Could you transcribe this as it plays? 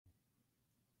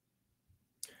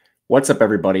What's up,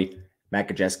 everybody? Matt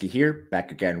Gajewski here,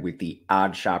 back again with the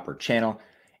Odd Shopper channel.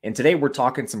 And today we're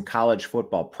talking some college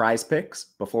football prize picks.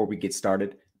 Before we get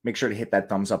started, make sure to hit that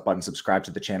thumbs up button, subscribe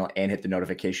to the channel, and hit the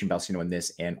notification bell so you know when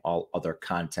this and all other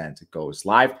content goes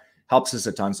live. Helps us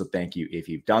a ton, so thank you if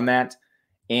you've done that.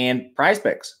 And prize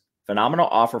picks, phenomenal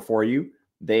offer for you.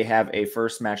 They have a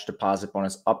first match deposit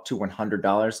bonus up to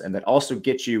 $100, and that also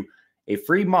gets you a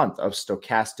free month of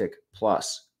Stochastic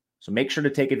Plus. So make sure to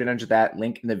take advantage of that.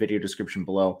 Link in the video description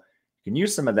below. You can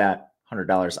use some of that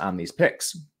 $100 on these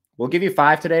picks. We'll give you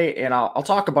 5 today, and I'll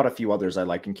talk about a few others I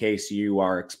like in case you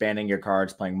are expanding your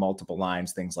cards, playing multiple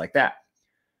lines, things like that.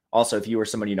 Also, if you or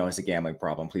someone you know has a gambling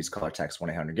problem, please call or text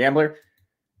 1-800-GAMBLER.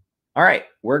 All right,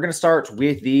 we're going to start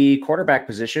with the quarterback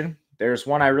position. There's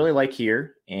one I really like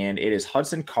here, and it is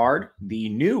Hudson Card, the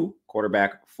new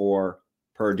quarterback for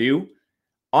Purdue,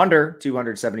 under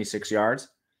 276 yards.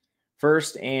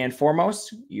 First and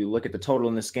foremost, you look at the total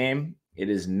in this game. It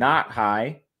is not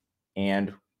high,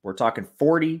 and we're talking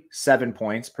 47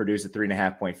 points. Purdue's a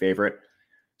 3.5-point favorite.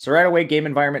 So right away, game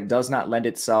environment does not lend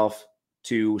itself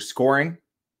to scoring.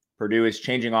 Purdue is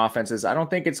changing offenses. I don't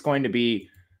think it's going to be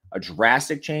a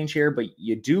drastic change here, but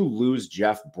you do lose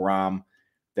Jeff Brom.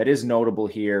 That is notable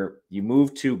here. You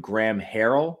move to Graham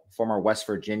Harrell, former West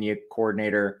Virginia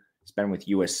coordinator. He's been with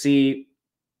USC.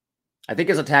 I think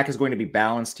his attack is going to be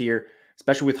balanced here,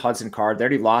 especially with Hudson Card. They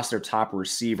already lost their top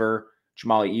receiver,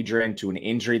 Jamali Edrin, to an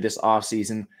injury this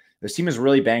offseason. This team is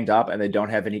really banged up, and they don't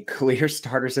have any clear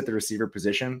starters at the receiver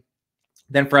position.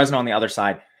 Then Fresno on the other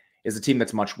side is a team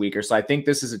that's much weaker. So I think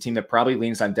this is a team that probably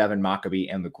leans on Devin Maccabee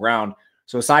and the ground.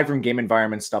 So aside from game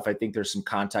environment stuff, I think there's some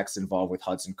context involved with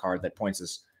Hudson Card that points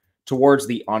us towards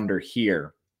the under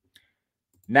here.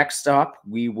 Next up,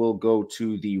 we will go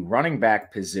to the running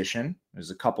back position.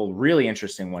 There's a couple really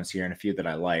interesting ones here and a few that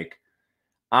I like.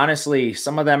 Honestly,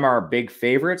 some of them are big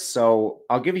favorites, so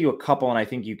I'll give you a couple, and I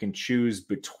think you can choose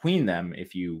between them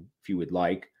if you would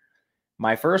like.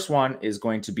 My first one is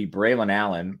going to be Braylon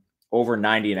Allen, over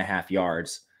 90.5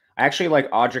 yards. I actually like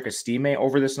Audric Estime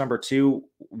over this number 2.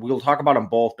 We'll talk about them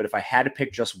both, but if I had to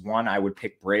pick just one, I would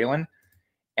pick Braylon.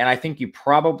 And I think you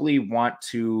probably want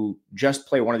to just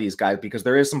play one of these guys because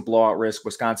there is some blowout risk.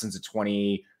 Wisconsin's a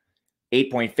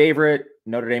 28-point favorite.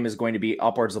 Notre Dame is going to be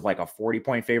upwards of like a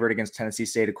 40-point favorite against Tennessee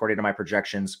State, according to my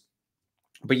projections.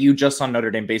 But you just saw Notre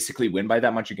Dame basically win by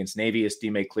that much against Navy.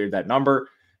 Estime cleared that number.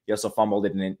 He also fumbled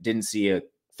it and didn't see a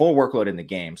full workload in the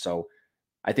game. So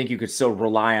I think you could still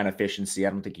rely on efficiency. I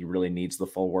don't think he really needs the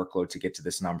full workload to get to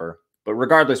this number. But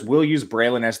regardless, we'll use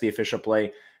Braylon as the official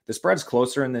play. The spread's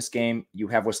closer in this game. You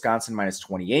have Wisconsin minus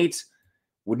 28.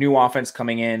 With new offense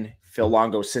coming in, Phil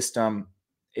Longo's system,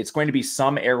 it's going to be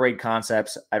some air raid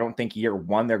concepts. I don't think year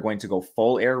one they're going to go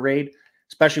full air raid,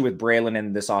 especially with Braylon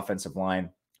in this offensive line.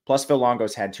 Plus, Phil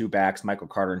Longo's had 2 backs, Michael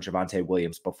Carter and Javonte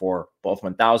Williams, before, both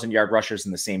 1,000-yard rushers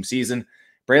in the same season.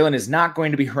 Braylon is not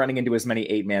going to be running into as many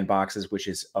 8-man boxes, which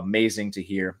is amazing to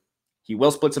hear. He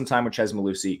will split some time with Ches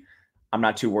Malusi. I'm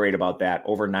not too worried about that.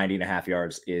 Over 90.5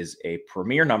 yards is a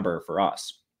premier number for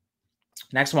us.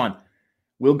 Next one,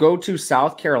 we'll go to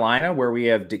South Carolina, where we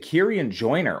have Dakarian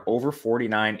Joyner, over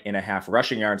 49.5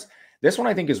 rushing yards. This one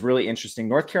I think is really interesting.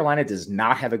 North Carolina does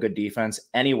not have a good defense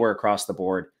anywhere across the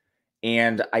board.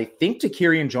 And I think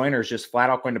Dakarian Joyner is just flat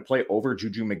out going to play over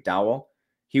Juju McDowell.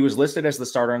 He was listed as the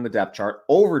starter on the depth chart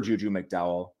over Juju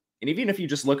McDowell. And even if you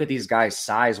just look at these guys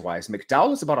size-wise,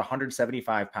 McDowell is about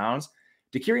 175 pounds.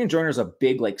 Dakarian Joyner is a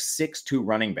big, like 6'2"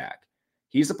 running back.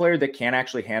 He's a player that can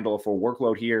actually handle a full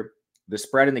workload here. The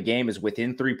spread in the game is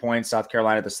within 3 points. South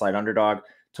Carolina, the slight underdog.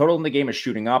 Total in the game is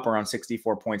shooting up around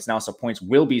 64 points now, so points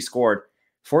will be scored.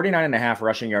 49.5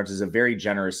 rushing yards is a very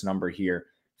generous number here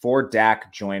for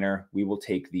Dak Joyner. We will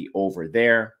take the over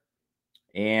there.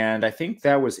 And I think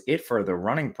that was it for the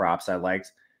running props I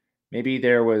liked. Maybe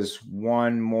there was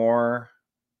one more.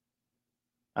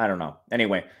 I don't know.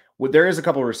 Anyway, there is a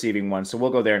couple receiving ones, so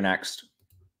we'll go there next.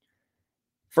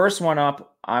 First one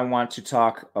up, I want to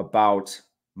talk about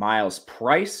Miles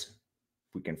Price.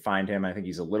 If we can find him, I think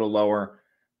he's a little lower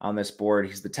on this board.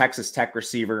 He's the Texas Tech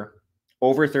receiver,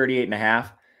 over 38.5.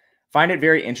 Find it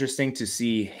very interesting to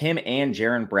see him and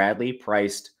Jaron Bradley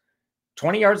priced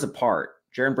 20 yards apart.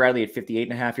 Jaron Bradley at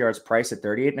 58.5 yards, Price at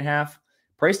 38.5.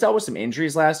 Price dealt with some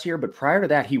injuries last year, but prior to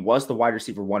that, he was the wide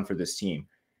receiver 1 for this team.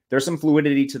 There's some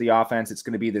fluidity to the offense. It's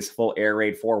going to be this full air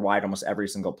raid, 4 wide almost every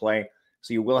single play.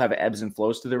 So you will have ebbs and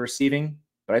flows to the receiving.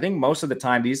 But I think most of the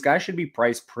time, these guys should be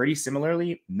priced pretty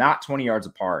similarly, not 20 yards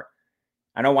apart.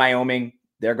 I know Wyoming,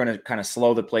 they're going to kind of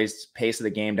slow the pace of the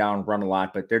game down, run a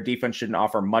lot, but their defense shouldn't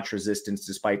offer much resistance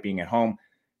despite being at home.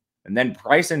 And then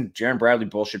Price and Jaron Bradley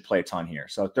both should play a ton here.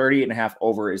 So 38.5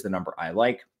 over is the number I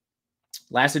like.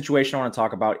 Last situation I want to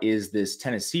talk about is this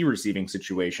Tennessee receiving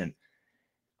situation.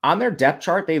 On their depth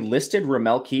chart, they listed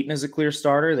Ramel Keaton as a clear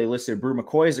starter. They listed Brew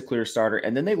McCoy as a clear starter.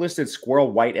 And then they listed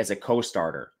Squirrel White as a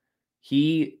co-starter.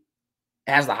 He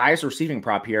has the highest receiving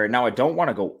prop here. Now, I don't want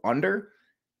to go under,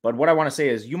 but what I want to say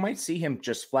is you might see him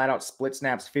just flat out split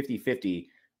snaps 50-50,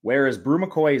 whereas Brew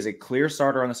McCoy is a clear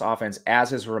starter on this offense,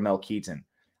 as is Ramel Keaton.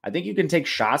 I think you can take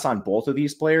shots on both of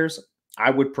these players.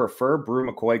 I would prefer Brew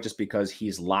McCoy just because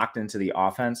he's locked into the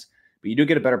offense, but you do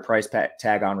get a better price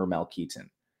tag on Ramel Keaton.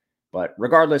 But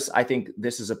regardless, I think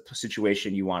this is a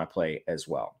situation you want to play as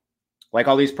well. Like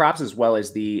all these props, as well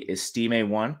as the Estime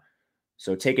one.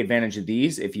 So take advantage of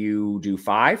these. If you do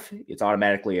 5, it's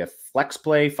automatically a flex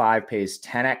play. 5 pays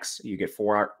 10x. You get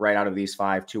 4 right out of these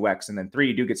 5, 2x, and then 3,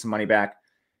 you do get some money back.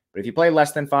 But if you play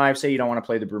less than 5, say you don't want to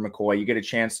play the Brew McCoy, you get a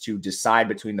chance to decide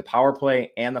between the power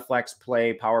play and the flex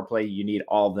play. Power play, you need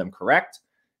all of them correct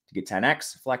to get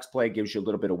 10x. Flex play gives you a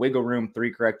little bit of wiggle room. 3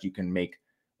 correct, you can make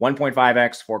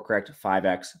 1.5x, 4 correct,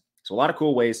 5x. So a lot of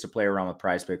cool ways to play around with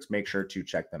PrizePicks. Make sure to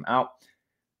check them out.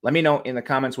 Let me know in the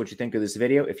comments what you think of this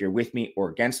video, if you're with me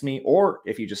or against me, or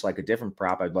if you just like a different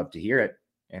prop. I'd love to hear it.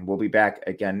 And we'll be back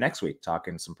again next week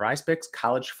talking some PrizePicks,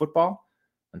 college football.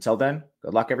 Until then,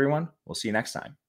 good luck, everyone. We'll see you next time.